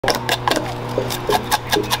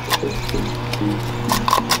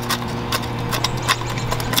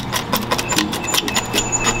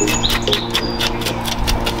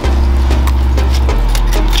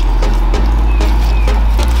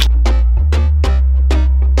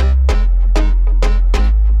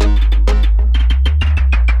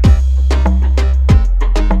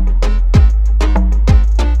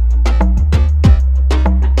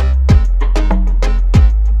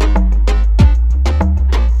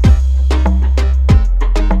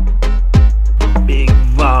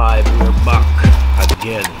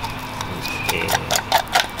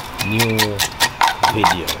New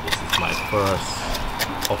video. This is my first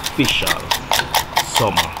official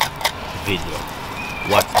summer video.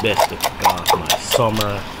 What's best to kick off my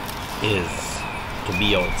summer is to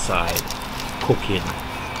be outside cooking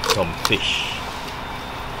some fish.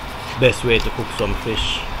 Best way to cook some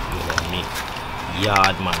fish, you know me,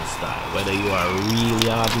 yardman style. Whether you are a real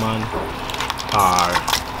yardman or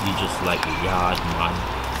you just like a yardman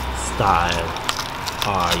style,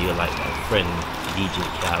 or you like my friend DJ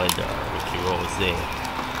Khaled or Ricky Rose there,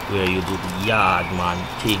 where you do the yardman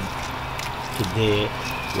thing. Today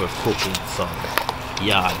we're cooking some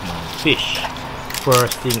yardman fish.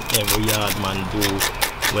 First thing every yardman do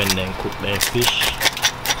when they cook their fish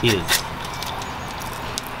is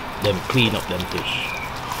them clean up them fish.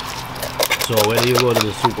 So whether you go to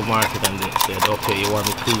the supermarket and they said, okay, you want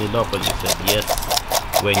to clean it up, and you said yes,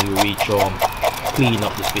 when you reach home, clean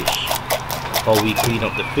up the fish. How we clean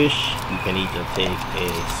up the fish, you can either take a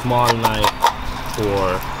small knife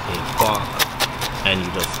or a fork and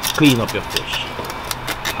you just clean up your fish.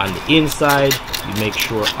 On the inside, you make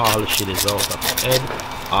sure all the shit is out of the head,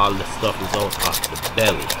 all the stuff is out of the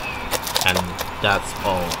belly, and that's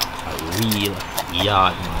how a real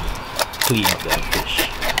yardman clean up their fish.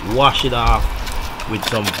 Wash it off with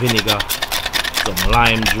some vinegar, some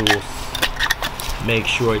lime juice, make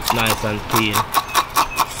sure it's nice and clean.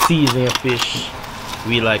 Season your fish.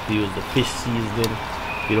 We like to use the fish seasoning.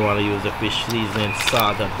 You don't want to use the fish seasoning,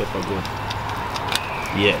 salt and pepper good.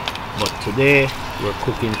 Yeah, but today we're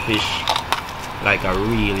cooking fish like a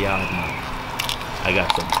real yardman. I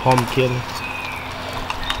got some pumpkin,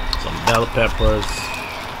 some bell peppers,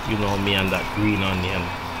 you know me, and that green onion,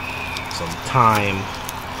 some thyme,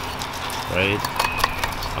 right?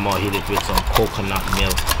 I'm gonna hit it with some coconut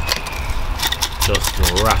milk, just to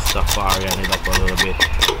Rastafarian it up a little bit,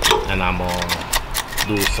 and I'm gonna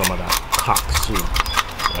do some of that cock soup,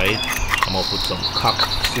 right? I'm gonna put some cock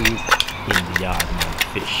soup in the yardman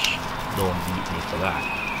fish. Don't beat me for that.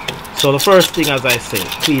 So the first thing, as I said,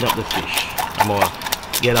 clean up the fish. I'm gonna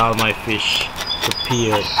get all my fish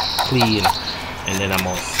prepared, clean, and then I'm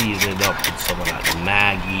gonna season it up with some of that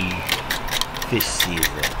Maggi fish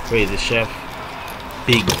season. Crazy Chef,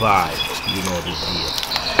 big vibe, you know the deal,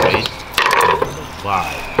 right? The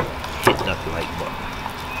vibe. Hit that like button.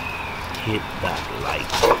 Hit that like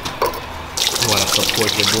button. You wanna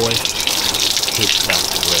support your boy? Hit that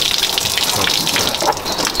red subscribe.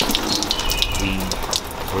 We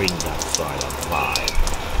bring that sort of vibe.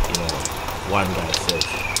 You know, one guy says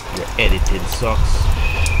your editing sucks,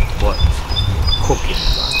 but cooking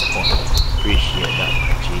is on point. Appreciate that,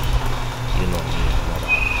 G. You know me,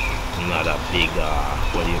 not a big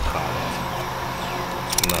what do you call it?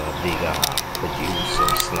 Not a big producer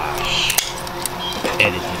slash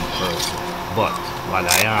editing person, but what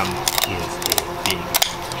I am is a big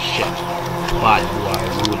chef. Bad boy,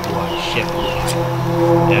 rude boy, chef boy.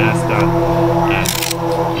 You understand? And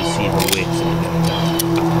you see the weights in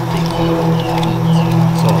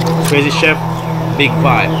so Crazy Chef, big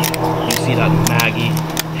vibe. You see that Maggi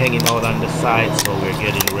hanging out on the side, so we're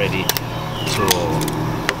getting ready to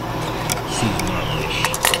season our fish.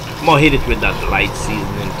 I'm gonna hit it with that light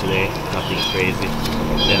seasoning today, nothing crazy.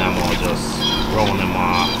 Then I'm gonna just roll them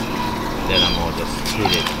off. Then I'm gonna just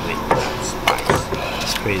hit it with that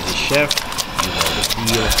spice. Crazy Chef, you know the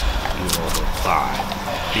deal, you know the vibe.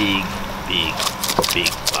 Big, big,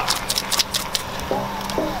 big vibe.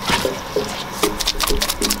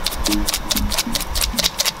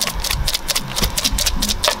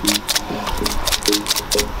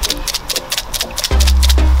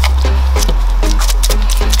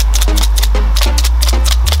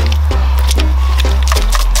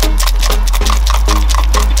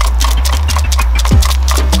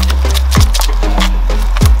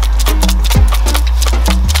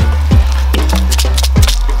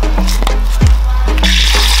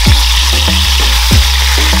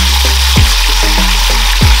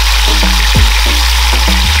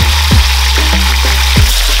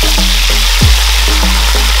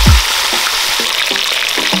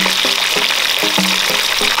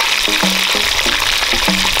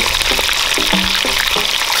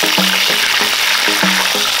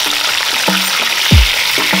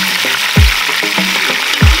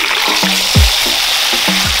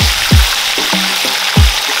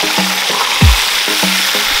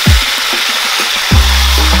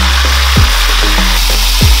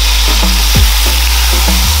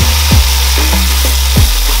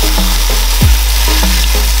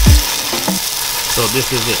 this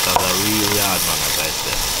is it as a real yard man, as I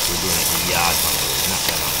said. We're doing it the yard man. We're not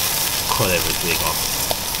gonna cut everything up,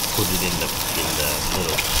 put it in the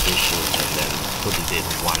little dishes and then put it in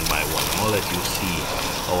one by one. I'm gonna let you see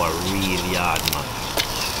our real yard man.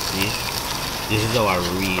 See? This is how a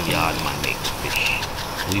real yard man makes fish.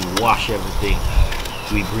 We wash everything,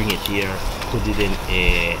 we bring it here, put it in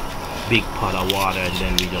a big pot of water, and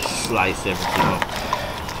then we just slice everything up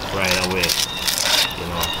right away. You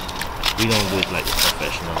know, we don't do it like the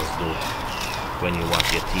professionals do when you watch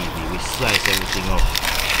your TV. We slice everything up,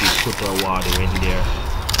 we put our water in there,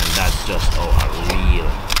 and that's just how a real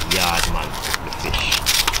yard man cook the fish.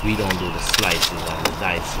 We don't do the slices and the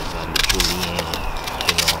dices and the julienne,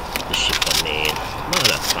 you know, the chiffonade, none of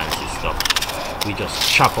that fancy stuff. We just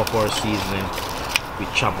chop up our seasoning, we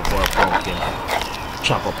chop up our pumpkin,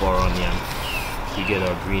 chop up our onion, we get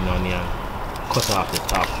our green onion, cut off the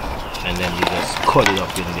top, and then we just cut it up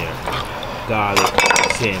in there. Garlic,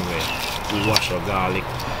 same way. We wash our garlic,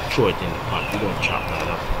 throw it in the pot. We don't chop that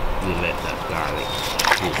up, we let that garlic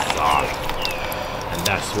dissolve. And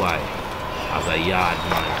that's why, as a yard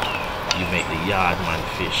man, you make the yard man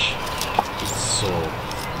fish. It's so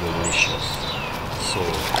delicious, so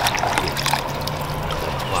good. The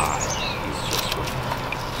vibe is just right.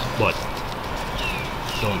 But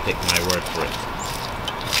don't take my word for it.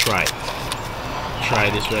 Try it. Try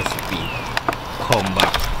this recipe. Come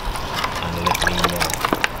back and let me know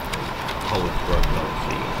how it worked out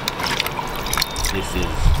for you. This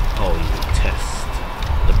is how you test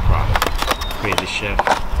the product. Crazy Chef,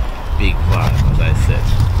 big vibe, as I said.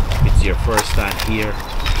 If it's your first time here,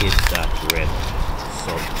 hit that red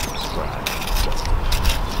subscribe button.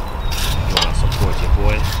 You want to support your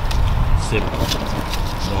boy? Simple.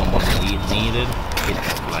 No money needed. Hit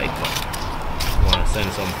that like button. You want to send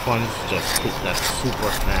some funds? Just hit that super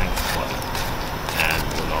thanks button. And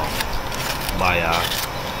you know, buy a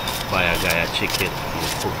guy a chicken. You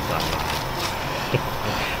cook it online.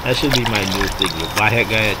 That should be my new thing. You buy a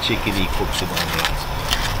guy a chicken, he cooks it online.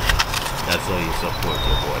 That's how you support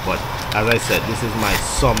your boy. But as I said, this is my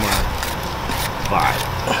summer vibe.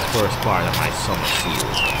 First part of my summer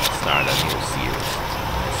series. Start a new series.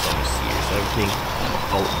 My summer series. Everything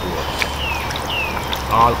outdoors.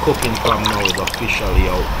 All cooking from now is officially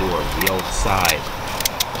outdoors. The outside.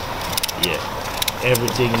 Yeah.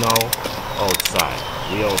 Everything now outside.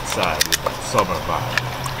 We outside with that summer vibe.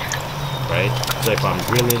 Right? So if I'm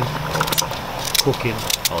grilling, outside. Cooking,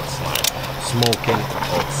 outside. Smoking,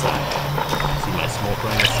 outside. See my smoker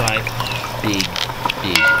on the side? Big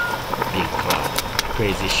vibe.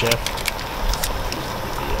 Crazy Chef.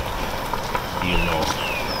 Yeah. You know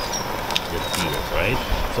the deal, right?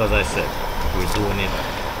 So as I said, we're doing it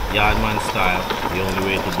Yardman style. The only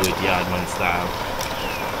way to do it Yardman style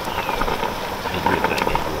is do it like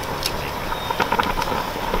they do it in Jamaica.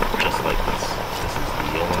 Just like this. This is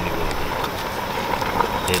the only way they do it.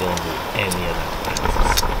 They don't do any of that fancy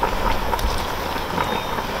stuff.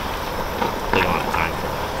 They don't have time for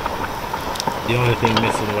that. The only thing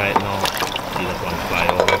missing right now, see that one fly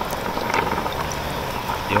over?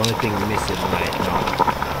 The only thing missing right now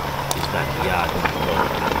is that Yardman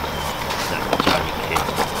logo. That JAMAICAN,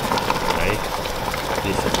 right?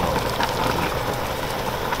 This is how we cook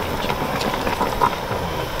in Jamaica.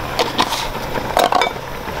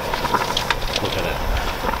 Look at that.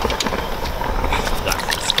 That's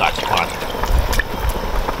the Scotch pot.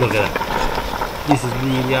 Look at that. This is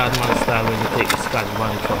real Yardman style when you take the Scotch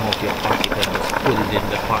bottle from out your pocket and just put it in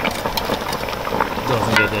the pot. It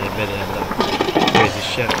doesn't get any better than that. Crazy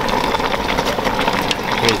Chef.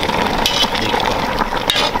 Crazy. Big pot.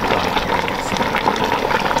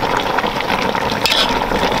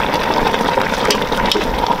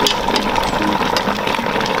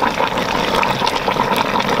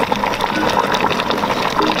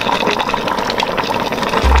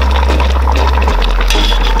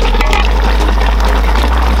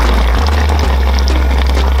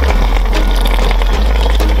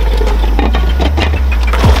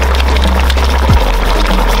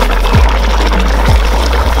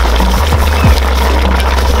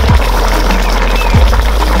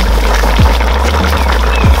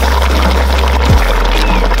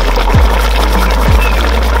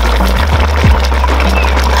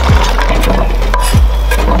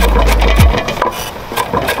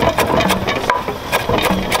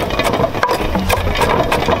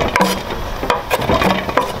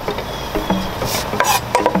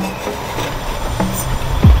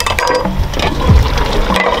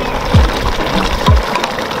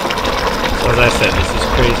 As I said, this is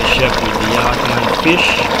Crazy Chef with the Yardman fish.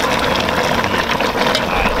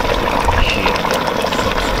 Like, share,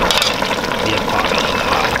 subscribe, be a part of the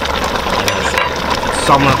vibe. As I said,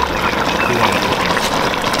 summer, we want to cook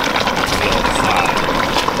inside. We outside.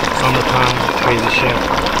 Summertime, crazy chef,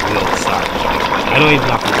 we outside. I don't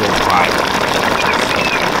even have to go buy.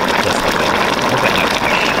 Just look at that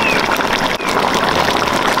fish.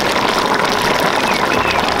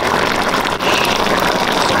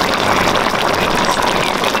 Summertime, we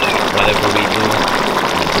outside. Whatever we do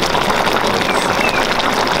outside.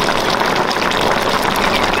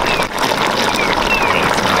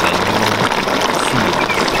 It's not a new field.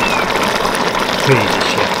 Crazy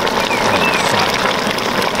chef outside.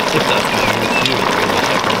 If that's not a new field, crazy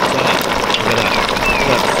chef outside. Look at that. Look at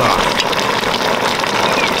that sauce.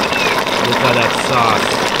 Look at that sauce.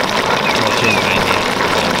 Touching my